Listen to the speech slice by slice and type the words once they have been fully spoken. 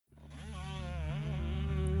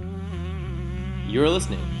You're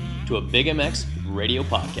listening to a Big MX radio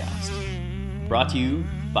podcast, brought to you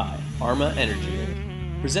by Arma Energy,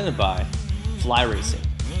 presented by Fly Racing,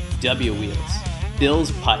 W Wheels,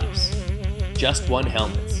 Bill's Pipes, Just One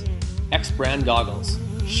Helmets, X Brand Goggles,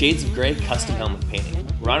 Shades of Grey Custom Helmet Painting,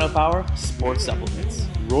 Rhino Power Sports Supplements,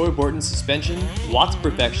 Roy Borton Suspension, Watts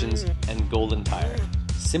Perfections, and Golden Tire.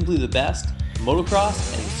 Simply the best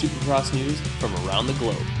motocross and supercross news from around the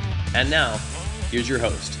globe. And now, here's your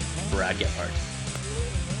host, Brad Gebhardt.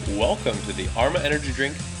 Welcome to the Arma Energy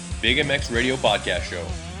Drink Big MX Radio Podcast Show,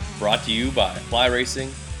 brought to you by Fly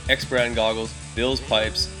Racing, X Brand Goggles, Bill's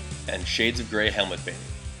Pipes, and Shades of Grey Helmet Painting,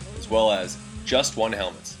 as well as Just One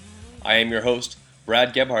Helmets. I am your host,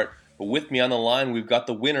 Brad Gebhardt, but with me on the line, we've got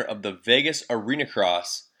the winner of the Vegas Arena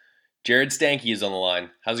Cross. Jared Stanke is on the line.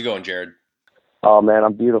 How's it going, Jared? Oh, man,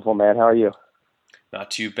 I'm beautiful, man. How are you? Not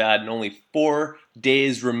too bad, and only 4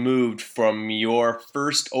 days removed from your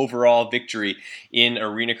first overall victory in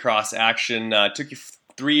Arena Cross action. Took you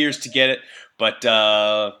 3 years to get it, but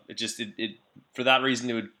it for that reason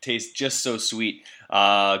it would taste just so sweet.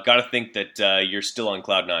 Got to think that you're still on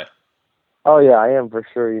cloud nine. Oh, yeah, I am for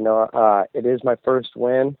sure. It is my first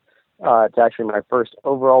win. It's actually my first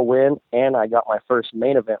overall win, and I got my first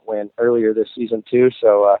main event win earlier this season too.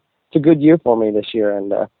 So it's a good year for me this year,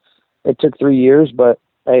 and it took 3 years, but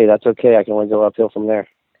hey, that's okay. I can only go uphill from there.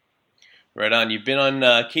 Right on. You've been on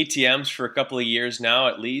KTMs for a couple of years now,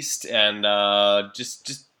 at least, and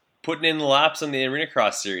just putting in the laps on the Arena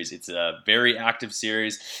Cross series. It's a very active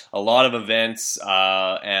series, a lot of events,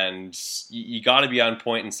 and you got to be on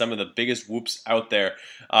point in some of the biggest whoops out there.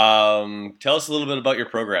 Tell us a little bit about your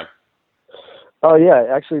program. Oh, yeah.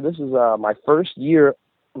 Actually, this is my first year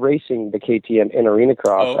racing the KTM in Arena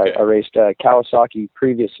Cross. Oh, okay. I raced Kawasaki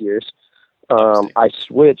previous years. I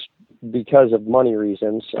switched because of money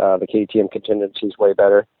reasons. The KTM contingency is way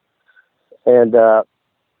better. And, the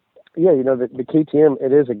KTM,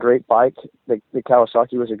 it is a great bike. The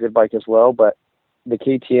Kawasaki was a good bike as well, but the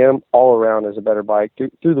KTM all around is a better bike.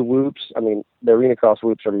 Through the whoops, I mean, the Arena Cross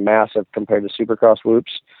whoops are massive compared to Supercross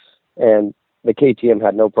whoops, and the KTM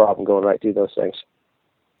had no problem going right through those things.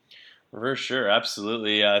 For sure,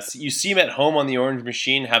 absolutely. You seem at home on the Orange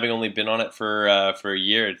Machine, having only been on it for a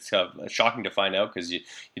year. It's shocking to find out because you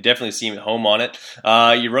definitely seem at home on it.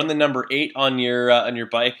 You run the number 8 on your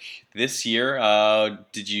bike this year.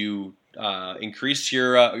 Did you increase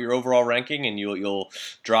your overall ranking, and you'll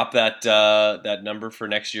drop that number for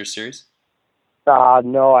next year's series?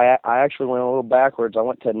 No, I actually went a little backwards. I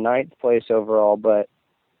went to 9th place overall, but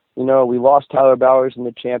we lost Tyler Bowers in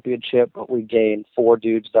the championship, but we gained 4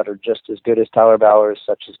 dudes that are just as good as Tyler Bowers,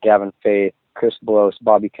 such as Gavin Faith, Chris Bloss,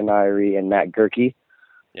 Bobby Canary, and Matt Gerke.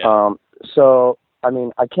 Yeah. So, I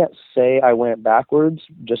mean, I can't say I went backwards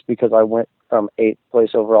just because I went from 8th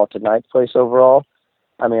place overall to 9th place overall.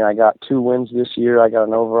 I mean, I got 2 wins this year. I got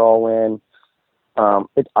an overall win.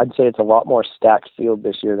 I'd say it's a lot more stacked field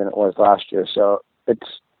this year than it was last year. So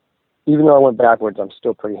even though I went backwards, I'm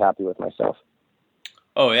still pretty happy with myself.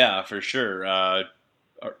 Oh, yeah, for sure.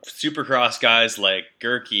 Supercross guys like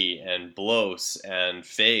Gerke and Bloss and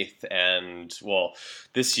Faith and, well,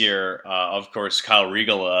 this year, of course, Kyle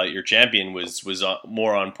Regal, your champion, was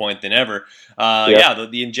more on point than ever. Yep. Yeah,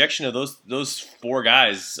 the injection of those 4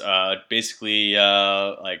 guys basically,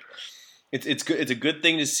 it's good. It's a good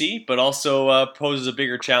thing to see, but also poses a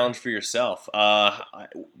bigger challenge for yourself.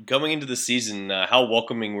 Going into the season, how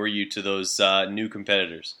welcoming were you to those new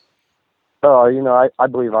competitors? Oh, I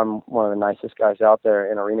believe I'm one of the nicest guys out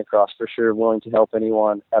there in Arena Cross for sure, willing to help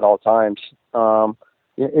anyone at all times.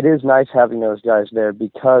 It is nice having those guys there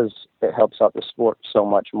because it helps out the sport so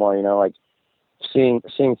much more. Like seeing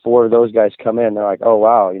 4 of those guys come in, they're like, oh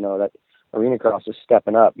wow, that Arena Cross is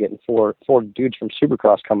stepping up, getting 4 dudes from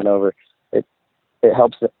Supercross coming over. It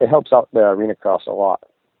helps out the Arena Cross a lot.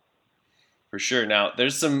 For sure. Now,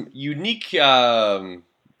 there's some unique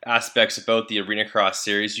aspects about the Arena Cross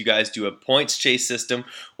series. You guys do a points chase system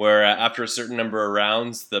where after a certain number of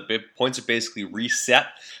rounds, the points are basically reset.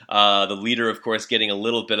 The leader, of course, getting a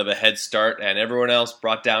little bit of a head start, and everyone else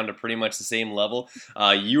brought down to pretty much the same level.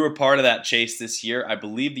 You were part of that chase this year. I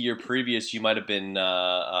believe the year previous you might have been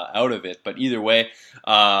out of it, but either way,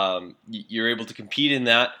 you're able to compete in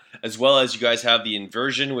that, as well as you guys have the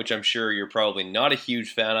inversion, which I'm sure you're probably not a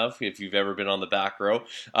huge fan of if you've ever been on the back row.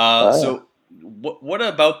 So what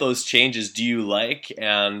about those changes do you like,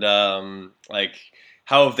 and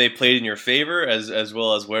how have they played in your favor, as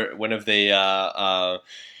well as when have they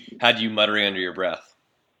had you muttering under your breath?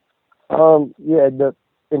 In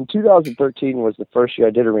 2013 was the first year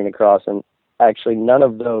I did Arena Cross, and actually none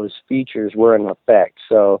of those features were in effect.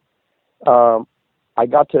 So I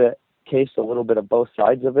got to taste a little bit of both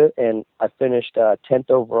sides of it, and I finished 10th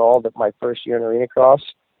overall my first year in Arena Cross.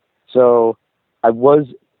 So I was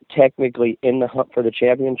technically in the hunt for the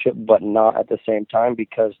championship, but not at the same time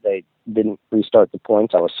because they didn't restart the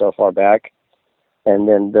points. I was so far back. And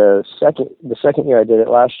then the second year I did it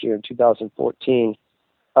last year in 2014,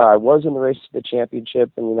 I was in the race to the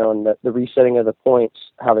championship, and and the resetting of the points,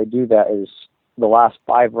 how they do that is the last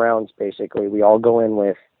 5 rounds basically. We all go in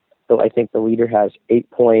with, I think the leader has 8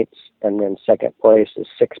 points, and then second place is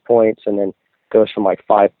 6 points, and then goes from like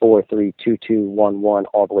 5, 4, 3, 2, 2, 1, 1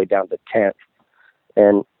 all the way down to 10th.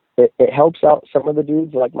 And it helps out some of the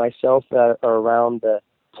dudes like myself that are around the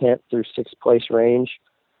 10th through 6th place range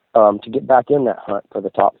to get back in that hunt for the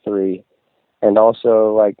top 3. And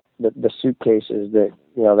also like the suitcases that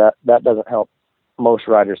doesn't help most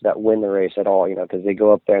riders that win the race at all, because they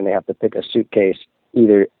go up there and they have to pick a suitcase,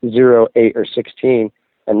 either 0, 8, or 16,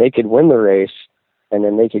 and they could win the race, and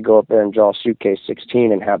then they could go up there and draw suitcase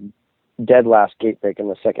 16 and have dead last gate pick in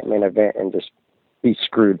the second main event and just be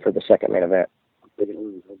screwed for the second main event.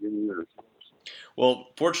 Well,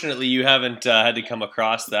 fortunately, you haven't had to come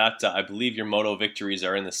across that. I believe your moto victories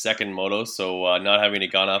are in the second moto, so not having to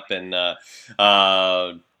gone up and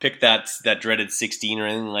pick that dreaded 16 or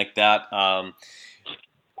anything like that.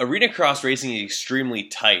 Arena cross racing is extremely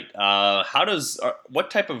tight.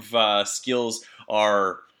 What type of skills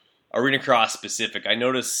are Arena cross specific? I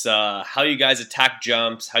notice how you guys attack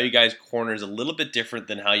jumps, how you guys corner is a little bit different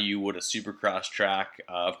than how you would a supercross track.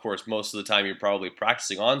 Of course, most of the time you're probably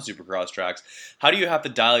practicing on supercross tracks. How do you have to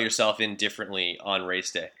dial yourself in differently on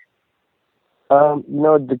race day?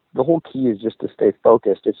 The whole key is just to stay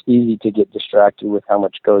focused. It's easy to get distracted with how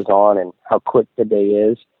much goes on and how quick the day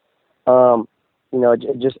is.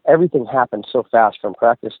 Just everything happens so fast from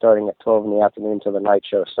practice starting at 12 in the afternoon to the night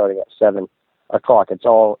show starting at 7 o'clock. It's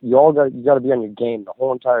all you got to be on your game the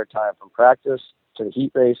whole entire time, from practice to the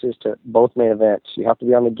heat races to both main events. You have to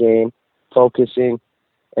be on the game, focusing,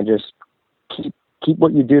 and just keep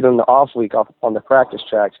what you do during the off week on the practice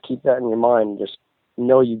tracks. Keep that in your mind and just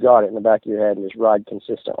know you got it in the back of your head and just ride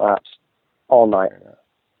consistent laps all night.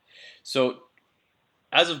 So,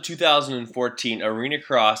 as of 2014, Arena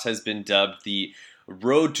Cross has been dubbed the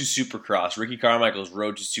Road to Supercross, Ricky Carmichael's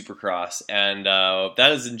Road to Supercross, and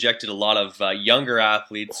that has injected a lot of younger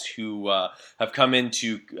athletes who have come in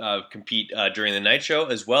to compete during the night show,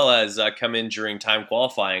 as well as come in during time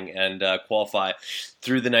qualifying and qualify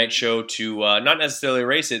through the night show to not necessarily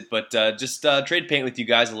race it, but just trade paint with you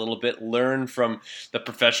guys a little bit, learn from the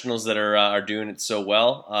professionals that are doing it so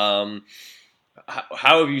well.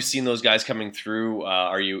 How have you seen those guys coming through?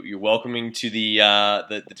 Are you welcoming to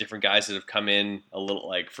the different guys that have come in a little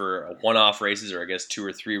like for one-off races, or I guess 2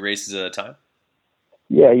 or 3 races at a time?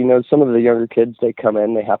 Yeah, some of the younger kids, they come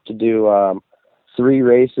in, they have to do 3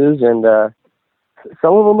 races, and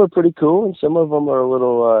some of them are pretty cool, and some of them are a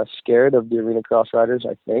little scared of the Arena Cross riders,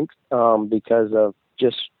 I think, because of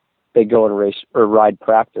just they go and race or ride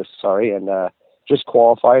practice, and just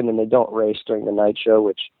qualify, and then they don't race during the night show,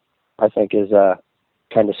 which I think is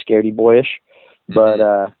kind of scaredy boyish. But,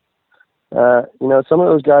 some of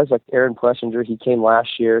those guys like Aaron Plessinger, he came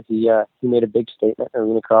last year. He made a big statement in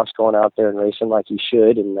Arena Cross going out there and racing like he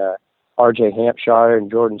should. And RJ Hampshire and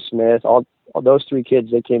Jordan Smith, all those 3 kids,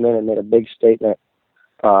 they came in and made a big statement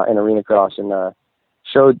in Arena Cross and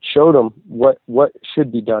showed them what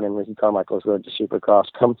should be done in Ricky Carmichael's Road to Supercross.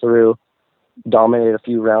 Come through, dominate a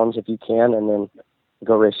few rounds if you can, and then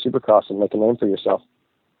go race Supercross and make a name for yourself.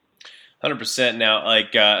 100%. Now,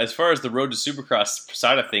 as far as the Road to Supercross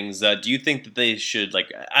side of things, do you think that they should,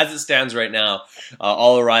 as it stands right now,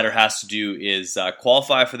 all a rider has to do is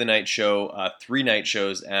qualify for the night show, 3 night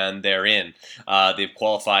shows, and they're in. They've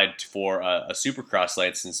qualified for a Supercross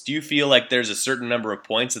license. Do you feel like there's a certain number of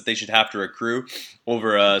points that they should have to accrue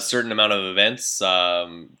over a certain amount of events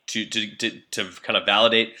to kind of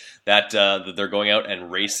validate that they're going out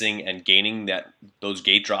and racing and gaining those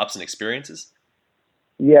gate drops and experiences?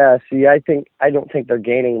 Yeah, see, I don't think they're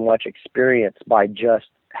gaining much experience by just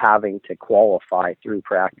having to qualify through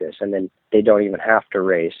practice, and then they don't even have to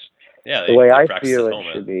race. Yeah, the way I feel it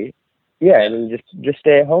should be. Yeah, I mean, just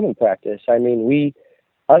stay at home and practice. I mean,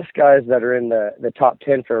 us guys that are in the top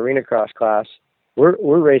 10 for Arena Cross class,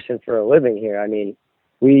 we're racing for a living here. I mean,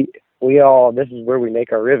 we all, this is where we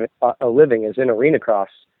make our a living is in Arena Cross.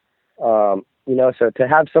 So to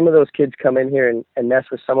have some of those kids come in here and mess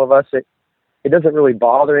with some of us, it doesn't really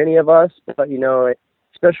bother any of us, but,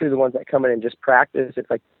 especially the ones that come in and just practice, it's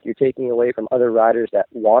like you're taking away from other riders that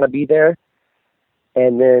want to be there.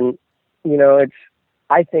 And then,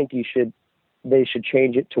 I think they should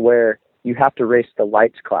change it to where you have to race the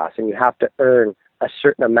lights class and you have to earn a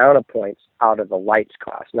certain amount of points out of the lights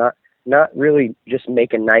class, not really just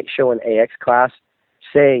make a night show in AX class,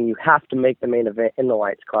 saying you have to make the main event in the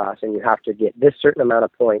lights class and you have to get this certain amount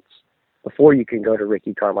of points before you can go to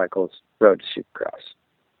Ricky Carmichael's Road to Supercross.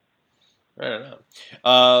 I don't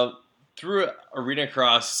know. Through Arena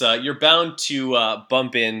Cross, you're bound to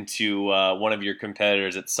bump into one of your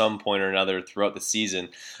competitors at some point or another throughout the season.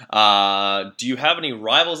 Do you have any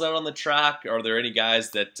rivals out on the track? Are there any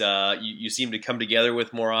guys that you seem to come together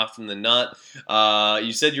with more often than not?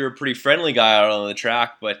 You said you're a pretty friendly guy out on the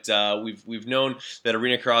track, but we've known that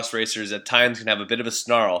Arena Cross racers at times can have a bit of a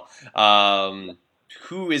snarl.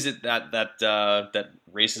 Who is it that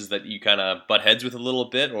races that you kind of butt heads with a little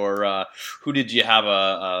bit, or who did you have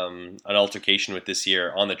an altercation with this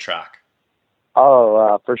year on the track?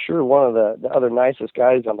 For sure, one of the other nicest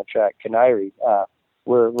guys on the track, Kanairi.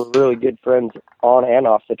 We're really good friends on and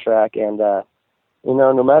off the track, and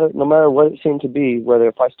no matter what it seemed to be, whether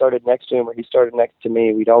if I started next to him or he started next to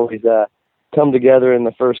me, we'd always come together in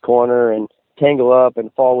the first corner and tangle up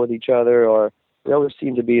and fall with each other, or we always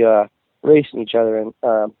seemed to be racing each other in,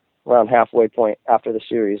 around halfway point after the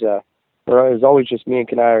series. It was always just me and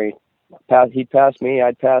Kanairi. He'd pass me,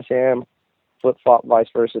 I'd pass him, flip-flop vice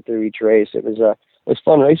versa through each race. It was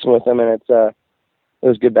fun racing with him, and it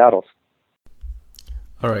was good battles.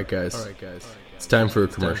 All right, guys. It's time for a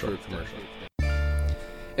commercial.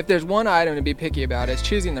 If there's one item to be picky about, it's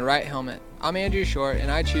choosing the right helmet. I'm Andrew Short,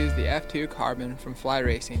 and I choose the F2 Carbon from Fly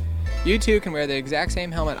Racing. You too can wear the exact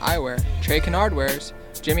same helmet I wear, Trey Kennard wears,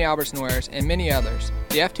 Jimmy Albertson wears, and many others.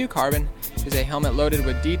 The F2 Carbon is a helmet loaded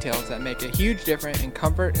with details that make a huge difference in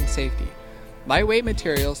comfort and safety. Lightweight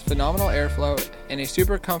materials, phenomenal airflow, and a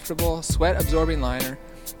super comfortable sweat-absorbing liner,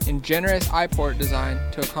 and generous eye port design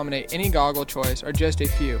to accommodate any goggle choice are just a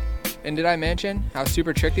few. And did I mention how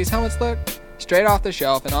super trick these helmets look? Straight off the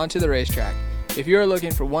shelf and onto the racetrack. If you are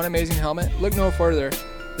looking for one amazing helmet, look no further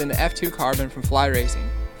than the F2 Carbon from Fly Racing.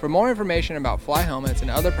 For more information about Fly helmets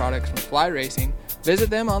and other products from Fly Racing,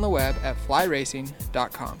 visit them on the web at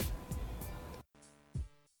flyracing.com.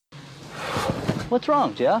 What's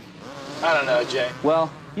wrong, Jeff? I don't know, Jay.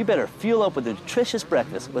 Well, you better fuel up with a nutritious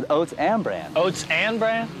breakfast with Oats and Bran. Oats and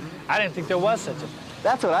Bran? I didn't think there was such a thing.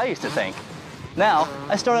 That's what I used to think. Now,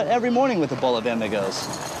 I start out every morning with a bowl of Amigos.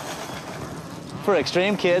 For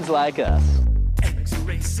extreme kids like us. Eric's a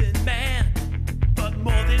racing man, but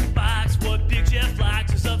more than bikes, what Big Jeff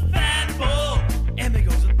likes is a fat bull.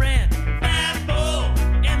 Amigos with Bran, fat bull.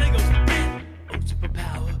 Amigos with Bran, Oats for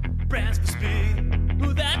power, Brands for speed.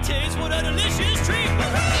 Ooh, that tastes what a delicious treat.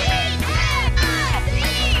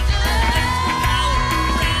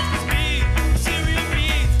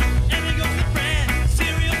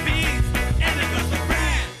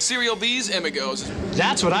 Cereal B's, Amigos.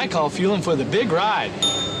 That's what I call fueling for the big ride.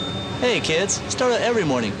 Hey kids, start out every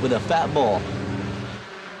morning with a fat bowl.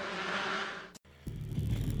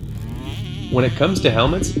 When it comes to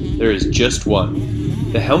helmets, there is just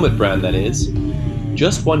one. The helmet brand, that is.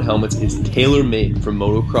 Just One Helmets is tailor-made for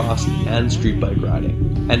motocross and street bike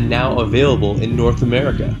riding, and now available in North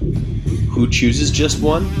America. Who chooses Just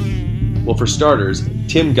One? Well, for starters,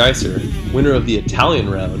 Tim Geiser, winner of the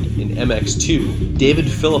Italian round in MX2, David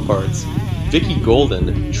Philipparts, Vicky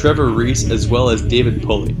Golden, Trevor Reese, as well as David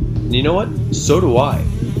Pulley. And you know what? So do I.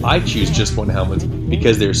 I choose Just One Helmets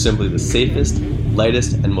because they're simply the safest,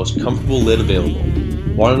 lightest, and most comfortable lid available.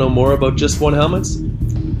 Want to know more about Just One Helmets?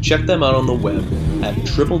 Check them out on the web at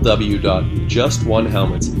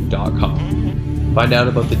www.justonehelmets.com. Find out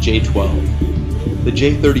about the J12, the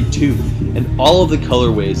J32, and all of the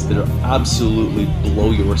colorways that are absolutely blow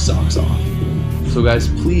your socks off. So guys,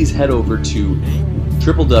 please head over to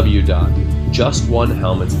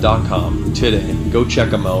www.justonehelmets.com today. Go check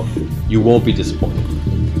them out. You won't be disappointed.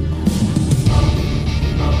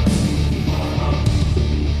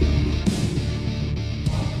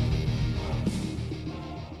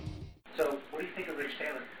 So, what do you think of Rich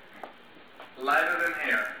Taylor? Lighter than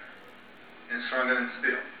air and stronger than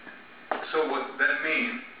steel. So what that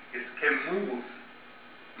means is can move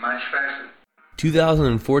much faster.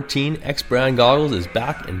 2014 X-Brand Goggles is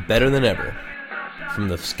back and better than ever. From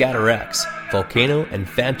the Scatter X, Volcano, and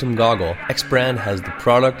Phantom Goggle, X-Brand has the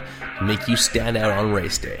product to make you stand out on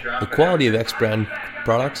race day. The quality of X-Brand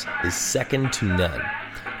products is second to none.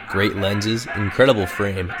 Great lenses, incredible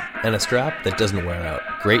frame, and a strap that doesn't wear out.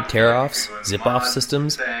 Great tear-offs, zip-off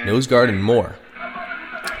systems, nose guard, and more.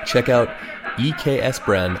 Check out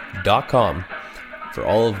eksbrand.com for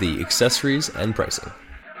all of the accessories and pricing.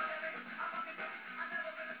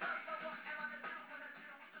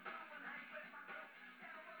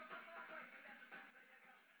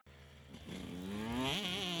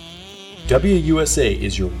 WUSA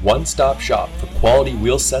is your one-stop shop for quality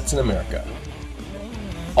wheel sets in America.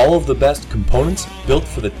 All of the best components built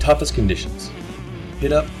for the toughest conditions.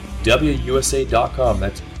 Hit up WUSA.com,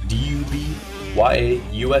 that's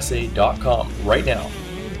DUBYAUSA.com right now,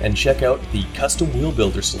 and check out the custom wheel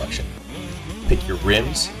builder selection. Pick your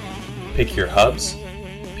rims, pick your hubs,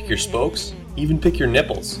 pick your spokes, even pick your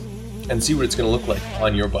nipples, and see what it's going to look like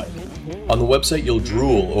on your bike. On the website, you'll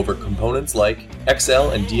drool over components like XL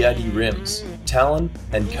and DID rims, Talon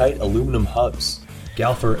and Kite aluminum hubs,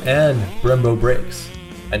 Galfer and Brembo brakes,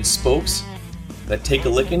 and spokes that take a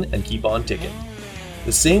licking and keep on ticking.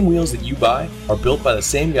 The same wheels that you buy are built by the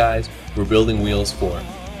same guys who are building wheels for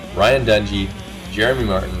Ryan Dungey, Jeremy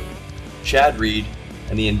Martin, Chad Reed,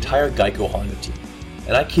 and the entire Geico Honda team.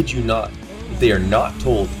 And I kid you not, they are not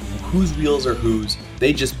told whose wheels are whose,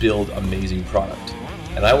 they just build amazing product.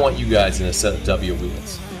 And I want you guys in a set of W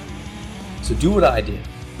wheels. So do what I did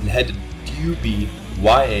and head to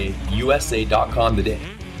DUBYAUSA.com today.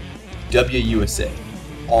 WUSA,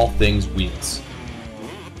 all things wheels.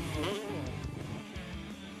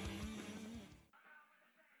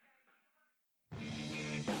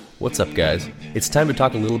 What's up, guys? It's time to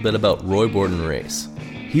talk a little bit about Roy Borden Race.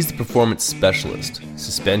 He's the performance specialist.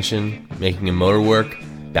 Suspension, making a motor work,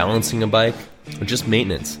 balancing a bike, or just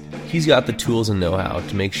maintenance. He's got the tools and know-how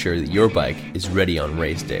to make sure that your bike is ready on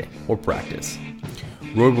race day or practice.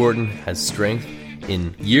 Roy Borden has strength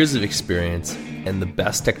in years of experience and the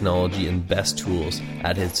best technology and best tools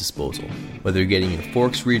at his disposal. Whether you're getting your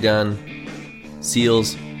forks redone,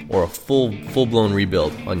 seals, or a full-blown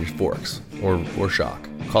rebuild on your forks or shock.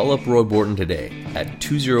 Call up Roy Borden today at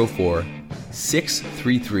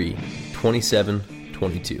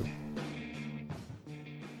 204-633-2722.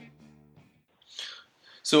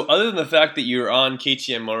 So other than the fact that you're on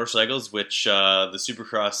KTM motorcycles, which the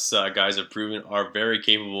Supercross guys have proven are very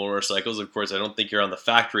capable motorcycles, of course, I don't think you're on the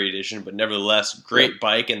factory edition, but nevertheless, great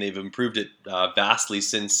bike, and they've improved it vastly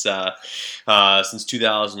since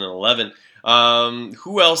 2011.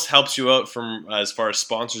 Who else helps you out from as far as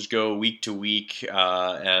sponsors go week to week,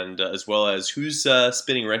 and as well as who's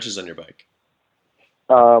spinning wrenches on your bike?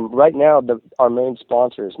 Right now, our main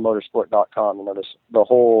sponsor is Motorsport.com. You know, the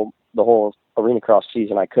whole Arena Cross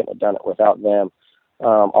season, I couldn't have done it without them.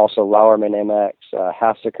 Also, Lauerman MX,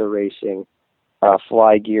 Hasica Racing,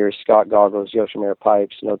 Fly Gear, Scott Goggles, Yoshimura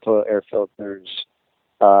Pipes, No Toilet Air Filters,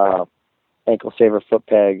 Ankle Saver Foot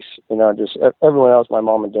Pegs. You know, just everyone else, my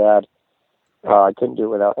mom and dad. I couldn't do it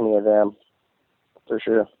without any of them, for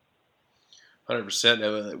sure.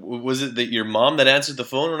 100%. Was it that your mom that answered the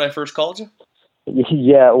phone when I first called you?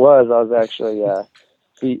 Yeah, it was. I was actually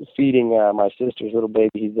feeding my sister's little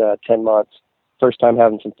baby. He's 10 months. First time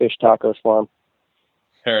having some fish tacos for him.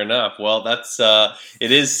 Fair enough. Well, that's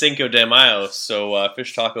it is Cinco de Mayo, so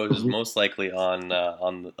fish tacos is most likely on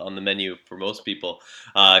the menu for most people,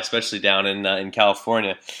 especially down in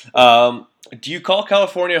California. Do you call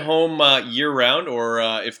California home year round, or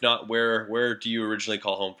if not, where do you originally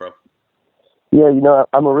call home from? Yeah, you know,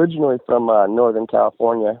 I'm originally from Northern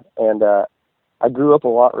California, and I grew up a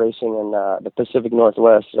lot racing in the Pacific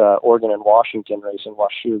Northwest, Oregon and Washington, racing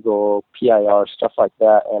Washougal, PIR, stuff like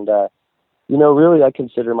that. And, you know, really I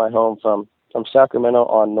consider my home from Sacramento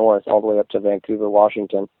on north all the way up to Vancouver,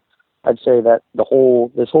 Washington. I'd say that this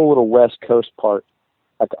whole little West Coast part,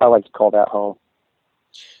 I like to call that home.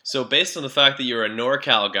 So based on the fact that you're a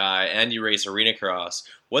NorCal guy and you race Arena Cross,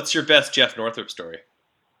 what's your best Jeff Northrup story?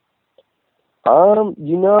 You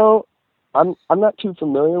know, I'm not too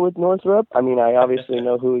familiar with Northrup. I mean, I obviously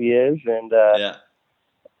know who he is, and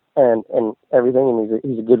and everything. And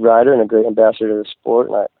he's a good rider and a great ambassador to the sport.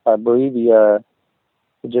 And I believe he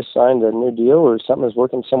just signed a new deal or something. Is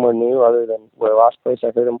working somewhere new other than where last place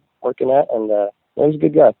I heard him working at. And he's a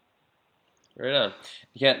good guy. Right on.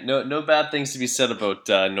 No bad things to be said about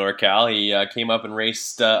NorCal. He came up and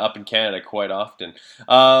raced up in Canada quite often.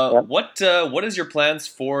 What is your plans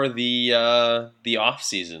for the off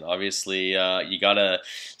season? Obviously, you gotta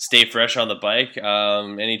stay fresh on the bike.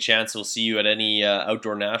 Any chance we'll see you at any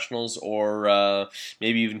outdoor nationals, or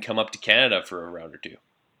maybe even come up to Canada for a round or two?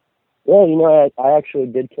 Yeah, you know, I actually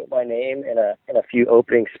did put my name in a few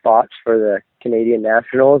opening spots for the Canadian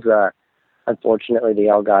Nationals. Unfortunately, they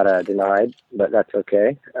all got denied, but that's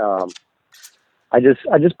okay. I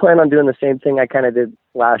just plan on doing the same thing I kind of did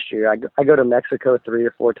last year. I go to Mexico 3 or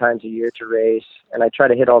 4 times a year to race, and I try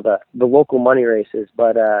to hit all the local money races.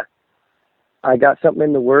 But I got something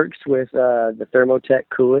in the works with the Thermotech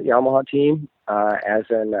Coolant Yamaha team, as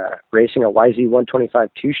in racing a YZ125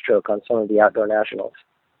 two-stroke on some of the outdoor nationals.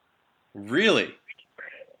 Really?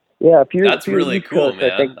 Yeah, if you're That's if you're really East cool, Coast,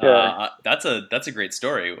 man. I think That's a great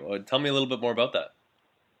story. Tell me a little bit more about that.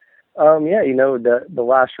 yeah, the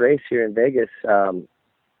last race here in Vegas,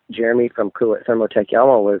 Jeremy from Coolett Thermotech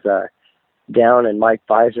Yamaha was down, and Mike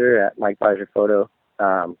Pfizer at Mike Pfizer Photo,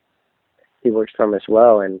 he works for him as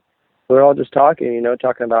well, and we were all just talking,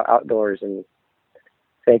 talking about outdoors and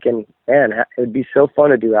thinking, man, it would be so fun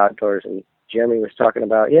to do outdoors. And Jeremy was talking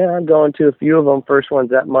about, yeah, I'm going to a few of them. First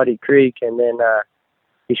one's at Muddy Creek, and then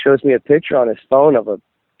he shows me a picture on his phone of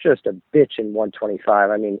just a bitch in 125.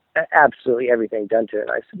 I mean, absolutely everything done to it.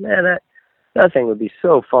 And I said, man, that thing would be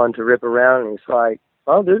so fun to rip around. And he's like,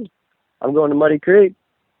 well, dude, I'm going to Muddy Creek.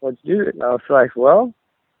 Let's do it. And I was like, well,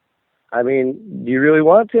 I mean, do you really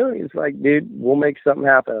want to? He's like, dude, we'll make something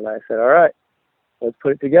happen. And I said, all right, let's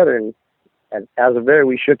put it together. And as of there,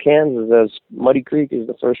 we shook hands as Muddy Creek is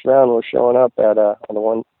the first round. We're showing up at on the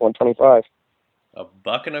 125.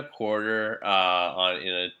 $1.25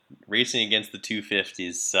 in a racing against the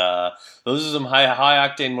 250s. Those are some high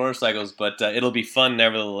octane motorcycles, but it'll be fun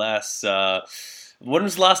nevertheless. When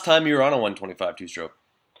was the last time you were on a 125 two-stroke?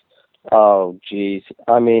 Oh, geez.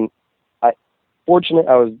 I mean, I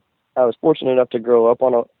was fortunate enough to grow up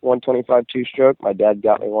on a 125 two-stroke. My dad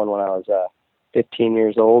got me one when I was 15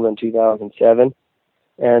 years old in 2007.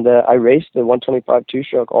 And I raced the 125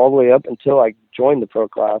 two-stroke all the way up until I joined the pro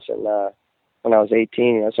class and when I was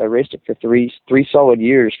 18. So I raced it for three solid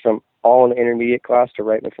years, from all in the intermediate class to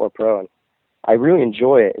right before pro. And I really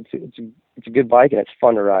enjoy it. It's a good bike, and it's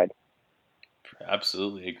fun to ride.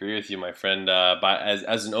 Absolutely agree with you, my friend.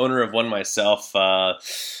 As an owner of one myself,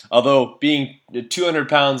 although being 200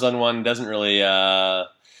 pounds on one doesn't really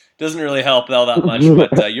help all that much,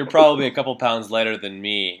 but you're probably a couple pounds lighter than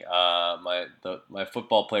me. My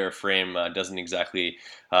football player frame doesn't exactly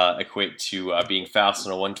equate to being fast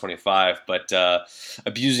on a 125, but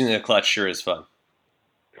abusing the clutch sure is fun.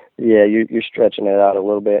 Yeah, you're stretching it out a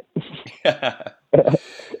little bit.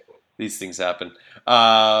 These things happen.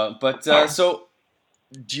 So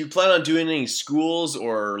do you plan on doing any schools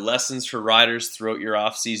or lessons for riders throughout your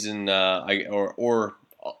off season, or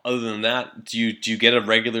other than that, do you get a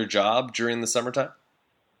regular job during the summertime?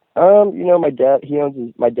 My dad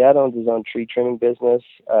owns his own tree trimming business.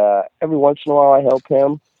 Every once in a while I help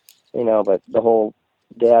him, but the whole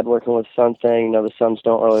dad working with son thing, the sons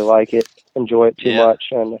don't really like it, enjoy it too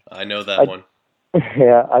much. And I know that one.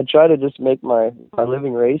 Yeah, I try to just make my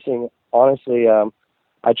living racing. Honestly,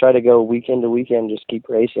 I try to go weekend to weekend, just keep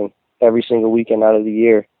racing every single weekend out of the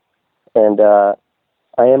year. And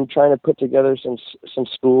I am trying to put together some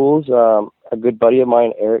schools. A good buddy of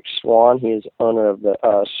mine, Eric Swan, he is owner of the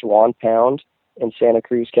Swan Pound in Santa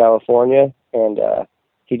Cruz, California. And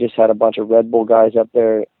he just had a bunch of Red Bull guys up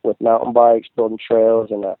there with mountain bikes, building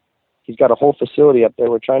trails. And he's got a whole facility up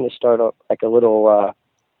there. We're trying to start up like a little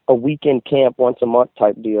a weekend camp once a month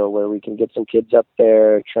type deal where we can get some kids up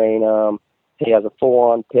there, train them. He has a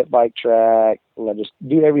full-on pit bike track, just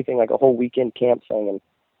do everything like a whole weekend camp thing and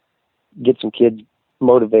get some kids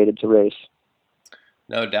motivated to race.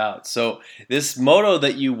 No doubt. So this moto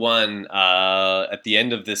that you won at the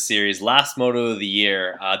end of this series, last moto of the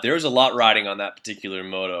year, there was a lot riding on that particular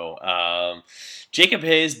moto. Jacob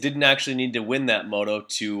Hayes didn't actually need to win that moto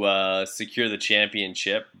to secure the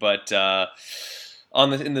championship, but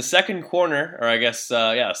in the second corner, or I guess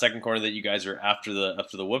second corner that you guys are after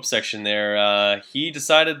the whoop section there, he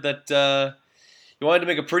decided that he wanted to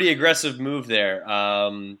make a pretty aggressive move there.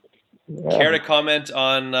 Care to comment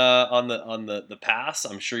on the pass?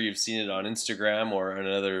 I'm sure you've seen it on Instagram or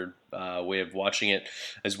another way of watching it,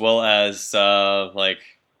 as well as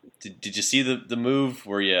did you see the move?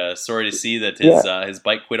 Were you sorry to see that his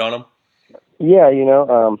bike quit on him? Yeah,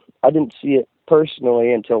 I didn't see it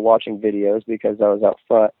personally until watching videos because I was out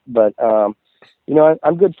front. But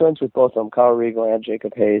I'm good friends with both of them, Kyle Regal and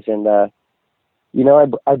Jacob Hayes, and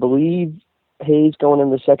I believe Hayes going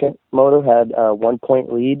in the second moto had a 1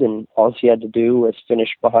 point lead, and all he had to do was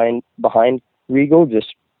finish behind Regal,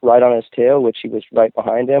 just right on his tail, which he was right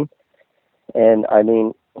behind him. And I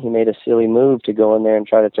mean, he made a silly move to go in there and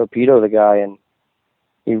try to torpedo the guy, and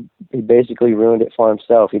he basically ruined it for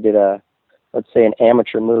himself. He did let's say an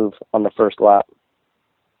amateur move on the first lap.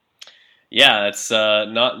 Yeah, it's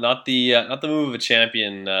not the move of a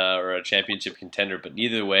champion or a championship contender, but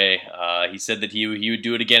either way, he said that he would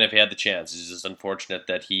do it again if he had the chance. It's just unfortunate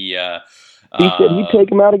that he said he'd take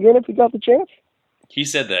him out again if he got the chance. He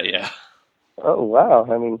said that, yeah. Oh wow!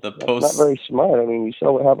 I mean, that's not very smart. I mean, you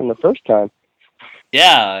saw what happened the first time.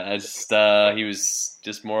 Yeah, he was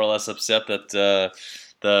just more or less upset that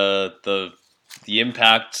the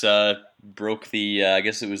impact broke the. I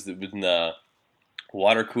guess it was when the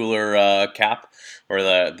water cooler cap, or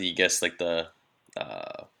the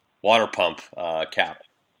water pump cap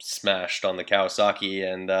smashed on the Kawasaki,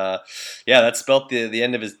 and that spelt the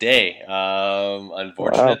end of his day.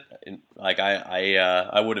 Unfortunate. Wow. Like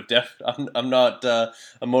I would have I'm not a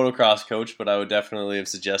motocross coach, but I would definitely have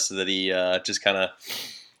suggested that he just kind of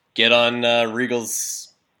get on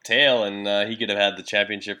Regal's tail, and he could have had the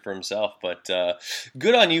championship for himself. But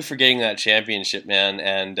good on you for getting that championship, man,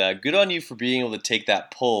 and good on you for being able to take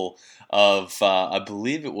that pull of I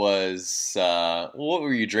believe it was what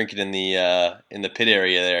were you drinking in the pit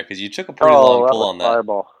area there? Because you took a pretty long pull on that.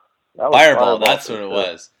 Fireball. Fireball, that's what it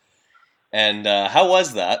was. And how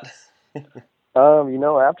was that?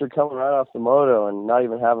 After coming right off the moto and not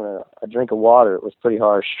even having a drink of water, it was pretty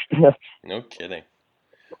harsh. No kidding.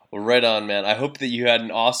 Well, right on, man. I hope that you had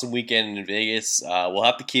an awesome weekend in Vegas. We'll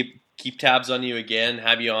have to keep tabs on you again,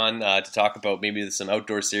 have you on to talk about maybe some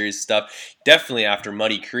outdoor series stuff. Definitely after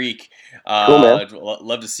Muddy Creek. Cool, man. I'd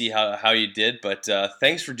love to see how you did, but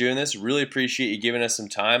thanks for doing this. Really appreciate you giving us some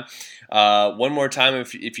time. One more time,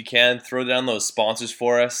 if you can, throw down those sponsors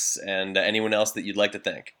for us and anyone else that you'd like to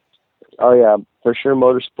thank. Oh, yeah, for sure,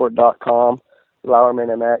 motorsport.com, Lauerman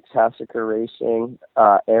MX, Hassiker Racing,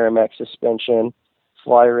 AirMX Suspension,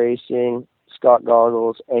 Fly Racing, Scott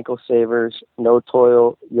Goggles, Ankle Savers, No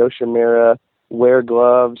Toil, Yoshimura, Wear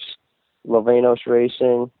Gloves, Lovanos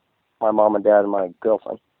Racing, my mom and dad, and my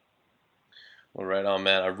girlfriend. Well, right on,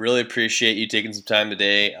 man. I really appreciate you taking some time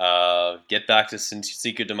today. Get back to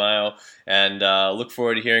Cinco de Mayo, and look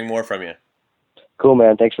forward to hearing more from you. Cool,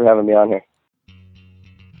 man. Thanks for having me on here.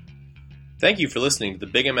 Thank you for listening to the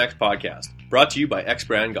Big MX Podcast, brought to you by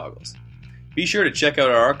X-Brand Goggles. Be sure to check out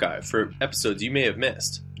our archive for episodes you may have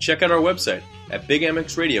missed. Check out our website at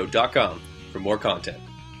bigmxradio.com for more content.